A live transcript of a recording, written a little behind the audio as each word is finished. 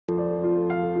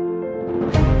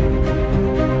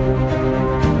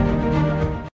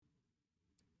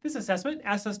This assessment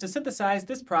asks us to synthesize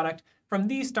this product from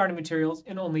these starting materials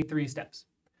in only 3 steps.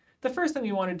 The first thing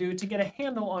we want to do to get a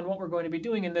handle on what we're going to be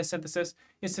doing in this synthesis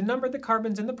is to number the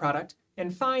carbons in the product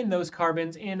and find those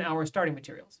carbons in our starting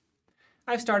materials.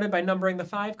 I've started by numbering the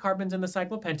 5 carbons in the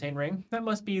cyclopentane ring. That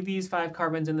must be these 5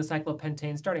 carbons in the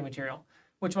cyclopentane starting material,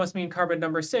 which must mean carbon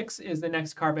number 6 is the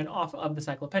next carbon off of the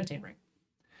cyclopentane ring.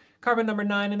 Carbon number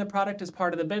 9 in the product is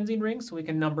part of the benzene ring, so we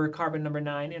can number carbon number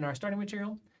 9 in our starting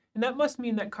material. And that must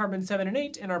mean that carbon 7 and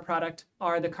 8 in our product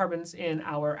are the carbons in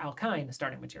our alkyne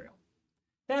starting material.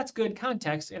 That's good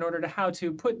context in order to how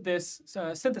to put this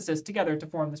synthesis together to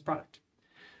form this product.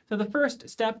 So the first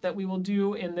step that we will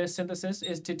do in this synthesis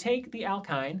is to take the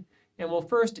alkyne, and we'll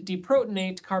first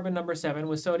deprotonate carbon number 7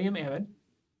 with sodium amide.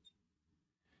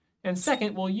 And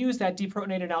second, we'll use that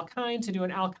deprotonated alkyne to do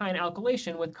an alkyne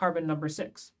alkylation with carbon number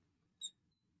 6.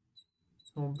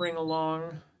 We'll bring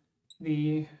along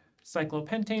the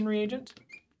cyclopentane reagent.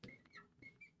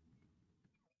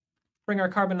 Bring our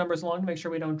carbon numbers along to make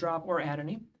sure we don't drop or add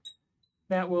any.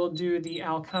 That will do the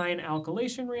alkyne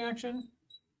alkylation reaction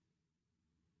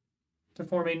to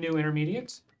form a new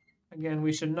intermediate. Again,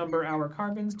 we should number our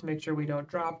carbons to make sure we don't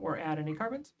drop or add any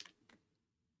carbons.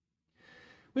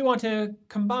 We want to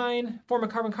form a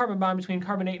carbon-carbon bond between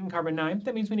carbon 8 and carbon 9.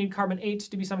 That means we need carbon 8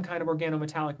 to be some kind of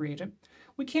organometallic reagent.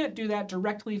 We can't do that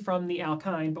directly from the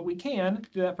alkyne, but we can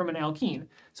do that from an alkene.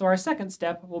 So our second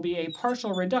step will be a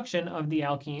partial reduction of the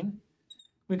alkene.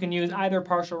 We can use either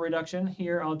partial reduction.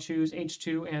 Here I'll choose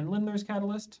H2 and Lindlar's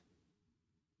catalyst.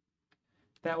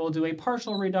 That will do a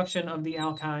partial reduction of the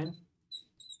alkyne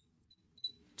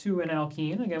to an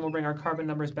alkene. Again, we'll bring our carbon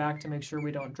numbers back to make sure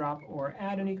we don't drop or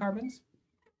add any carbons.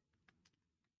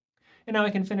 And now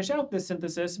I can finish out this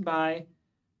synthesis by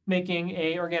making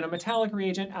an organometallic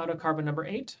reagent out of carbon number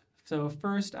 8. So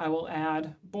first I will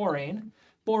add borane.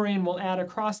 Borane will add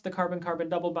across the carbon-carbon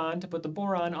double bond to put the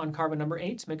boron on carbon number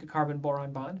 8 to make a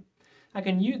carbon-boron bond. I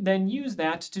can then use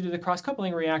that to do the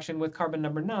cross-coupling reaction with carbon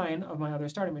number 9 of my other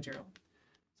starting material.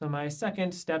 So my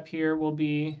second step here will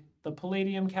be the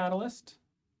palladium catalyst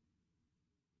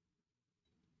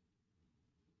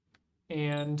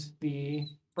and the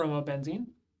bromobenzene.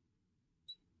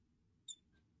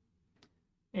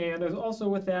 And also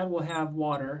with that, we'll have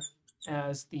water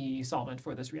as the solvent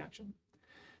for this reaction.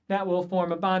 That will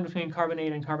form a bond between carbon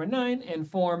 8 and carbon 9 and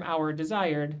form our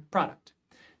desired product.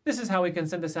 This is how we can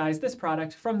synthesize this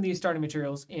product from these starting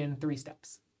materials in 3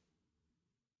 steps.